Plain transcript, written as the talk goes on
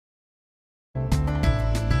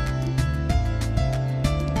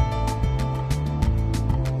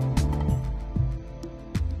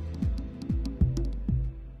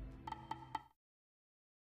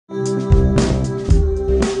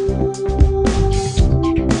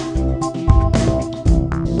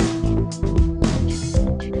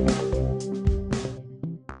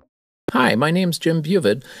Hi, my name's Jim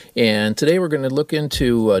Buivid, and today we're going to look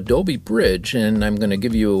into Adobe Bridge, and I'm going to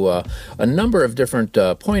give you a number of different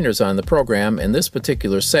pointers on the program. In this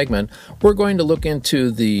particular segment, we're going to look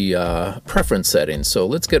into the preference settings. So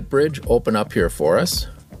let's get Bridge open up here for us.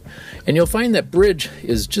 And you'll find that Bridge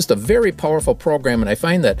is just a very powerful program, and I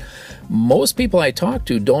find that most people I talk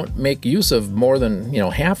to don't make use of more than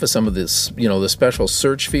half of some of this, the special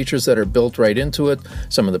search features that are built right into it,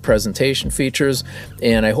 some of the presentation features.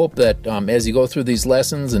 And I hope that as you go through these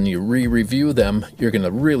lessons and you re-review them, you're going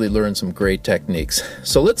to really learn some great techniques.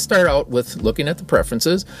 So let's start out with looking at the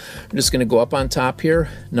preferences. I'm just going to go up on top here.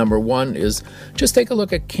 Number one is just take a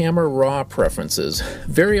look at camera raw preferences.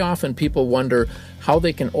 Very often people wonder how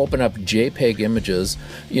they can open up JPEG images,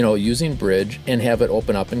 using Bridge and have it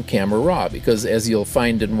open up in Camera Raw, because as you'll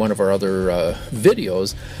find in one of our other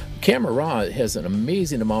videos, Camera Raw has an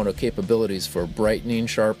amazing amount of capabilities for brightening,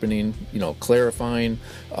 sharpening, clarifying,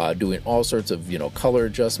 doing all sorts of, color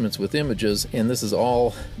adjustments with images, and this is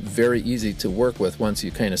all very easy to work with once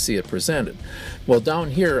you kind of see it presented. Well,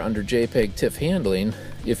 down here under JPEG TIFF handling,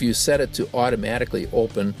 if you set it to automatically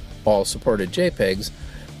open all supported JPEGs,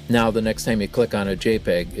 now the next time you click on a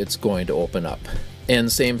JPEG, it's going to open up.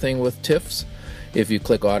 And same thing with TIFFs. If you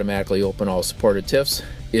click automatically open all supported TIFFs,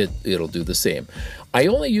 it'll do the same. I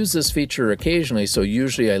only use this feature occasionally, so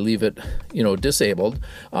usually I leave it disabled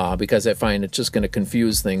because I find it's just going to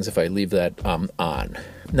confuse things if I leave that on.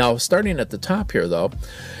 Now, starting at the top here though,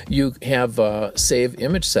 you have save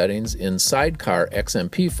image settings in sidecar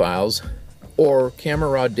XMP files or Camera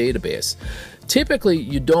Raw database. Typically,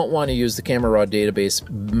 you don't want to use the Camera Raw database,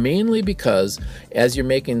 mainly because as you're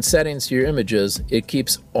making settings to your images, it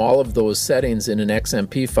keeps all of those settings in an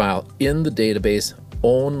XMP file in the database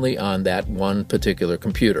only on that one particular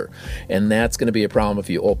computer. And that's going to be a problem if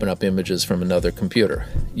you open up images from another computer.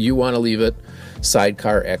 You want to leave it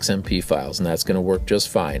sidecar XMP files, and that's going to work just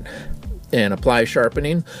fine. And apply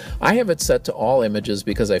sharpening, I have it set to all images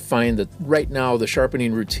because I find that right now the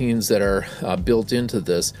sharpening routines that are built into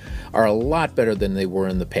this are a lot better than they were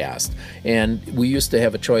in the past. And we used to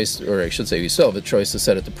have a choice, or I should say we still have a choice to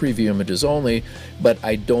set it to preview images only, but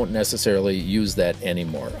I don't necessarily use that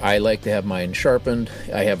anymore. I like to have mine sharpened.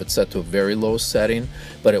 I have it set to a very low setting,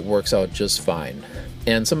 but it works out just fine.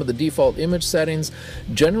 And some of the default image settings,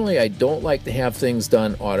 generally I don't like to have things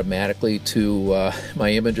done automatically to my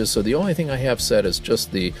images, so the only thing I have set is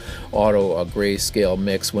just the auto grayscale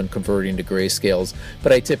mix when converting to grayscales,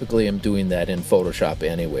 but I typically am doing that in Photoshop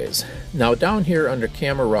anyways. Now down here under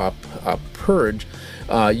Camera Raw Purge,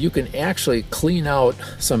 you can actually clean out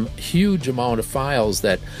some huge amount of files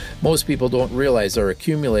that most people don't realize are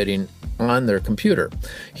accumulating on their computer.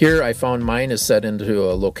 Here I found mine is set into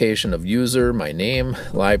a location of user, my name,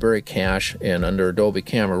 library, cache, and under Adobe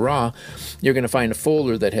Camera Raw, you're going to find a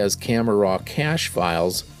folder that has Camera Raw cache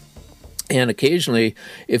files. And occasionally,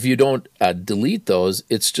 if you don't delete those,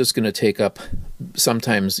 it's just going to take up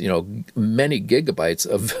sometimes many gigabytes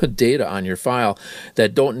of data on your file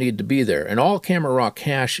that don't need to be there. And all Camera Raw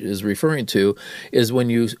cache is referring to is when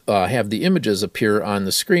you have the images appear on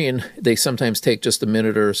the screen, they sometimes take just a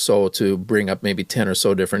minute or so to bring up maybe 10 or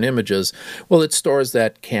so different images. Well, it stores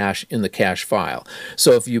that cache in the cache file.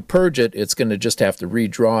 So if you purge it, it's going to just have to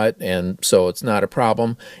redraw it, and so it's not a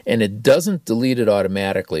problem. And it doesn't delete it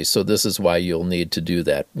automatically, so this is why you'll need to do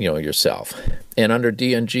that yourself. And under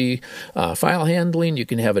DNG file handling, you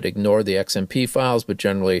can have it ignore the XMP files, but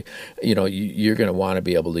generally, you're going to want to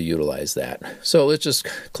be able to utilize that. So let's just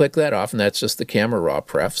click that off, and that's just the Camera Raw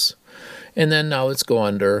prefs. And then now let's go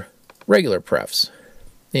under regular prefs.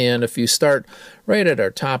 And if you start right at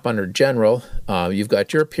our top under General, you've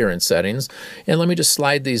got your appearance settings. And let me just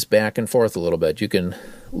slide these back and forth a little bit. You can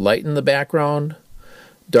lighten the background,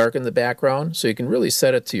 darken the background, so you can really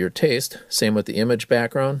set it to your taste. Same with the image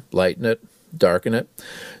background, lighten it, darken it.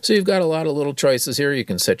 So you've got a lot of little choices here. You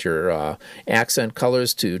can set your accent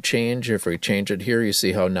colors to change. If we change it here, you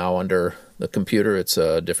see how now under the computer it's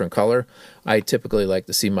a different color. I typically like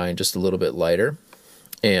to see mine just a little bit lighter.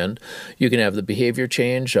 And you can have the behavior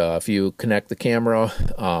change. If you connect the camera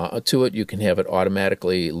to it, you can have it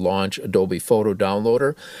automatically launch Adobe Photo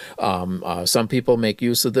Downloader. Some people make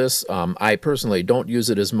use of this. I personally don't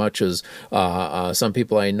use it as much as some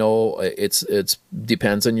people I know. It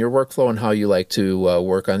depends on your workflow and how you like to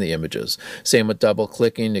work on the images. Same with double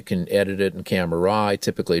clicking. You can edit it in Camera Raw. I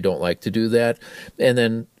typically don't like to do that. And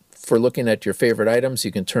then for looking at your favorite items,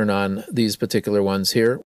 you can turn on these particular ones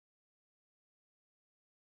here.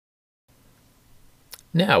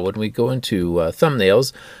 Now, when we go into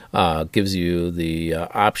thumbnails, gives you the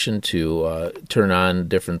option to turn on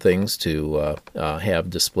different things to have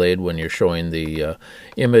displayed when you're showing the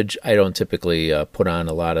image. I don't typically put on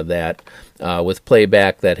a lot of that. With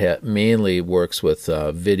playback, that mainly works with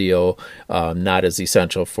video, not as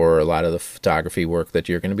essential for a lot of the photography work that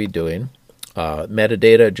you're going to be doing.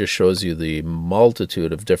 Metadata just shows you the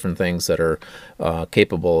multitude of different things that are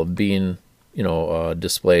capable of being,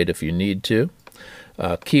 displayed if you need to.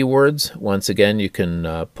 Keywords, once again, you can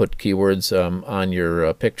put keywords on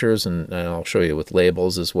your pictures, and I'll show you with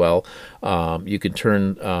labels as well. You can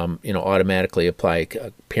turn, automatically apply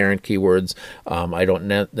parent keywords. I don't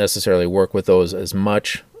necessarily work with those as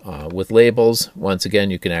much. With labels, once again,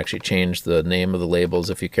 you can actually change the name of the labels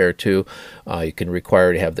if you care to. You can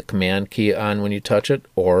require to have the command key on when you touch it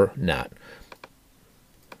or not.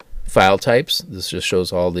 File types, this just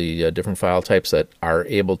shows all the different file types that are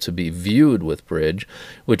able to be viewed with Bridge,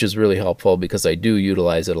 which is really helpful because I do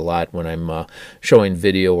utilize it a lot when I'm showing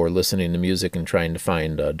video or listening to music and trying to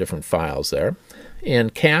find different files there.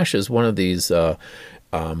 And cache is one of these, it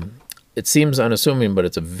seems unassuming, but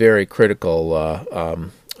it's a very critical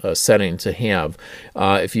setting to have.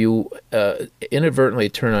 If you inadvertently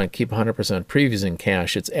turn on keep 100% previews in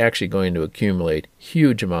cache, it's actually going to accumulate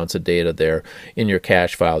huge amounts of data there in your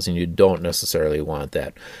cache files, and you don't necessarily want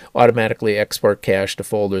that. Automatically export cache to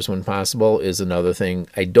folders when possible is another thing.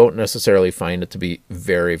 I don't necessarily find it to be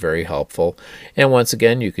very, very helpful. And once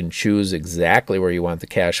again, you can choose exactly where you want the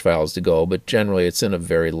cache files to go, but generally it's in a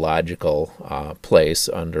very logical place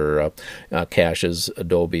under Caches,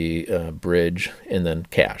 Adobe Bridge, and then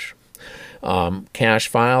cache. Cache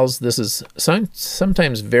files, this is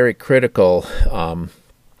sometimes very critical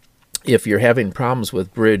if you're having problems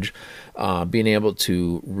with Bridge being able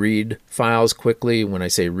to read files quickly. When I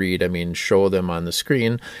say read, I mean show them on the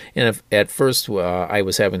screen. And if at first I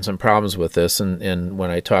was having some problems with this, and when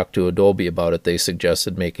I talked to Adobe about it, they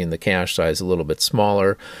suggested making the cache size a little bit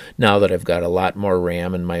smaller. Now that I've got a lot more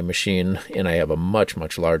RAM in my machine and I have a much,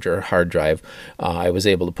 much larger hard drive, I was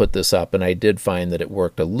able to put this up, and I did find that it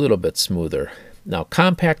worked a little bit smoother. Now,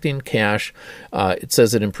 compacting cache, it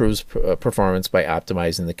says it improves performance by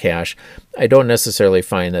optimizing the cache. I don't necessarily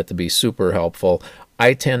find that to be super helpful.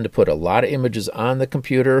 I tend to put a lot of images on the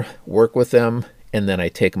computer, work with them, and then I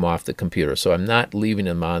take them off the computer. So I'm not leaving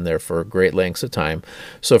them on there for great lengths of time.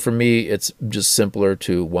 So for me, it's just simpler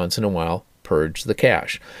to once in a while purge the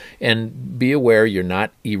cache. And be aware you're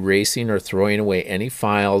not erasing or throwing away any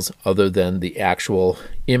files other than the actual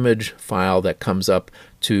image file that comes up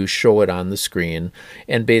to show it on the screen.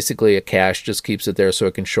 And basically a cache just keeps it there so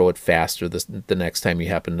it can show it faster the next time you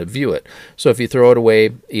happen to view it. So if you throw it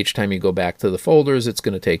away, each time you go back to the folders, it's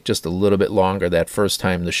going to take just a little bit longer that first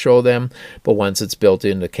time to show them. But once it's built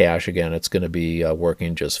into cache again, it's going to be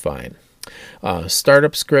working just fine.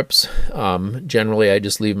 Startup scripts, generally I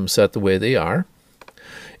just leave them set the way they are.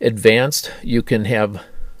 Advanced, you can have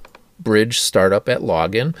Bridge startup at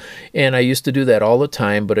login, and I used to do that all the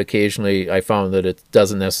time, but occasionally I found that it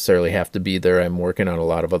doesn't necessarily have to be there. I'm working on a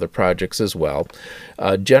lot of other projects as well.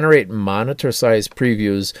 Generate monitor size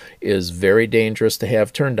previews is very dangerous to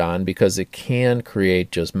have turned on because it can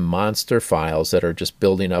create just monster files that are just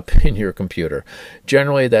building up in your computer.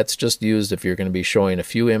 Generally that's just used if you're going to be showing a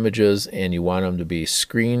few images and you want them to be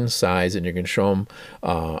screen size, and you're going to show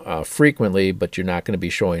them frequently, but you're not going to be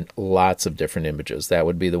showing lots of different images. That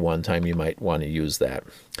would be the one time you might want to use that.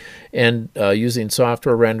 And using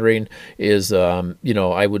software rendering is,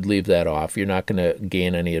 I would leave that off. You're not going to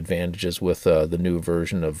gain any advantages with the new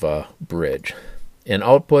version of Bridge. And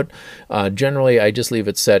output, generally I just leave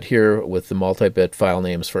it set here with the multi-bit file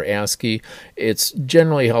names for ASCII. It's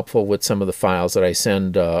generally helpful with some of the files that I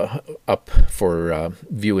send up for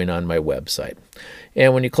viewing on my website.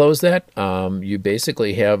 And when you close that, you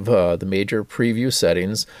basically have the major preview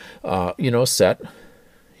settings, set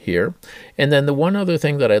here. And then the one other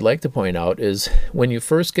thing that I'd like to point out is when you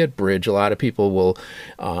first get Bridge, a lot of people will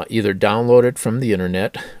either download it from the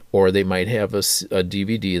internet, or they might have a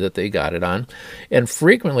DVD that they got it on. And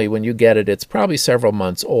frequently when you get it, it's probably several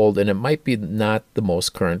months old, and it might be not the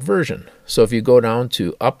most current version. So if you go down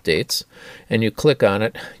to updates and you click on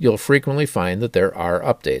it, you'll frequently find that there are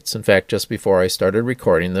updates. In fact, just before I started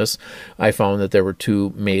recording this, I found that there were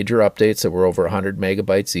two major updates that were over 100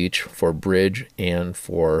 megabytes each for Bridge and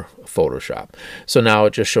for Photoshop. So now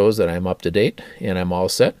it just shows that I'm up to date and I'm all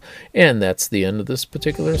set. And that's the end of this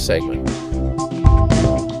particular segment.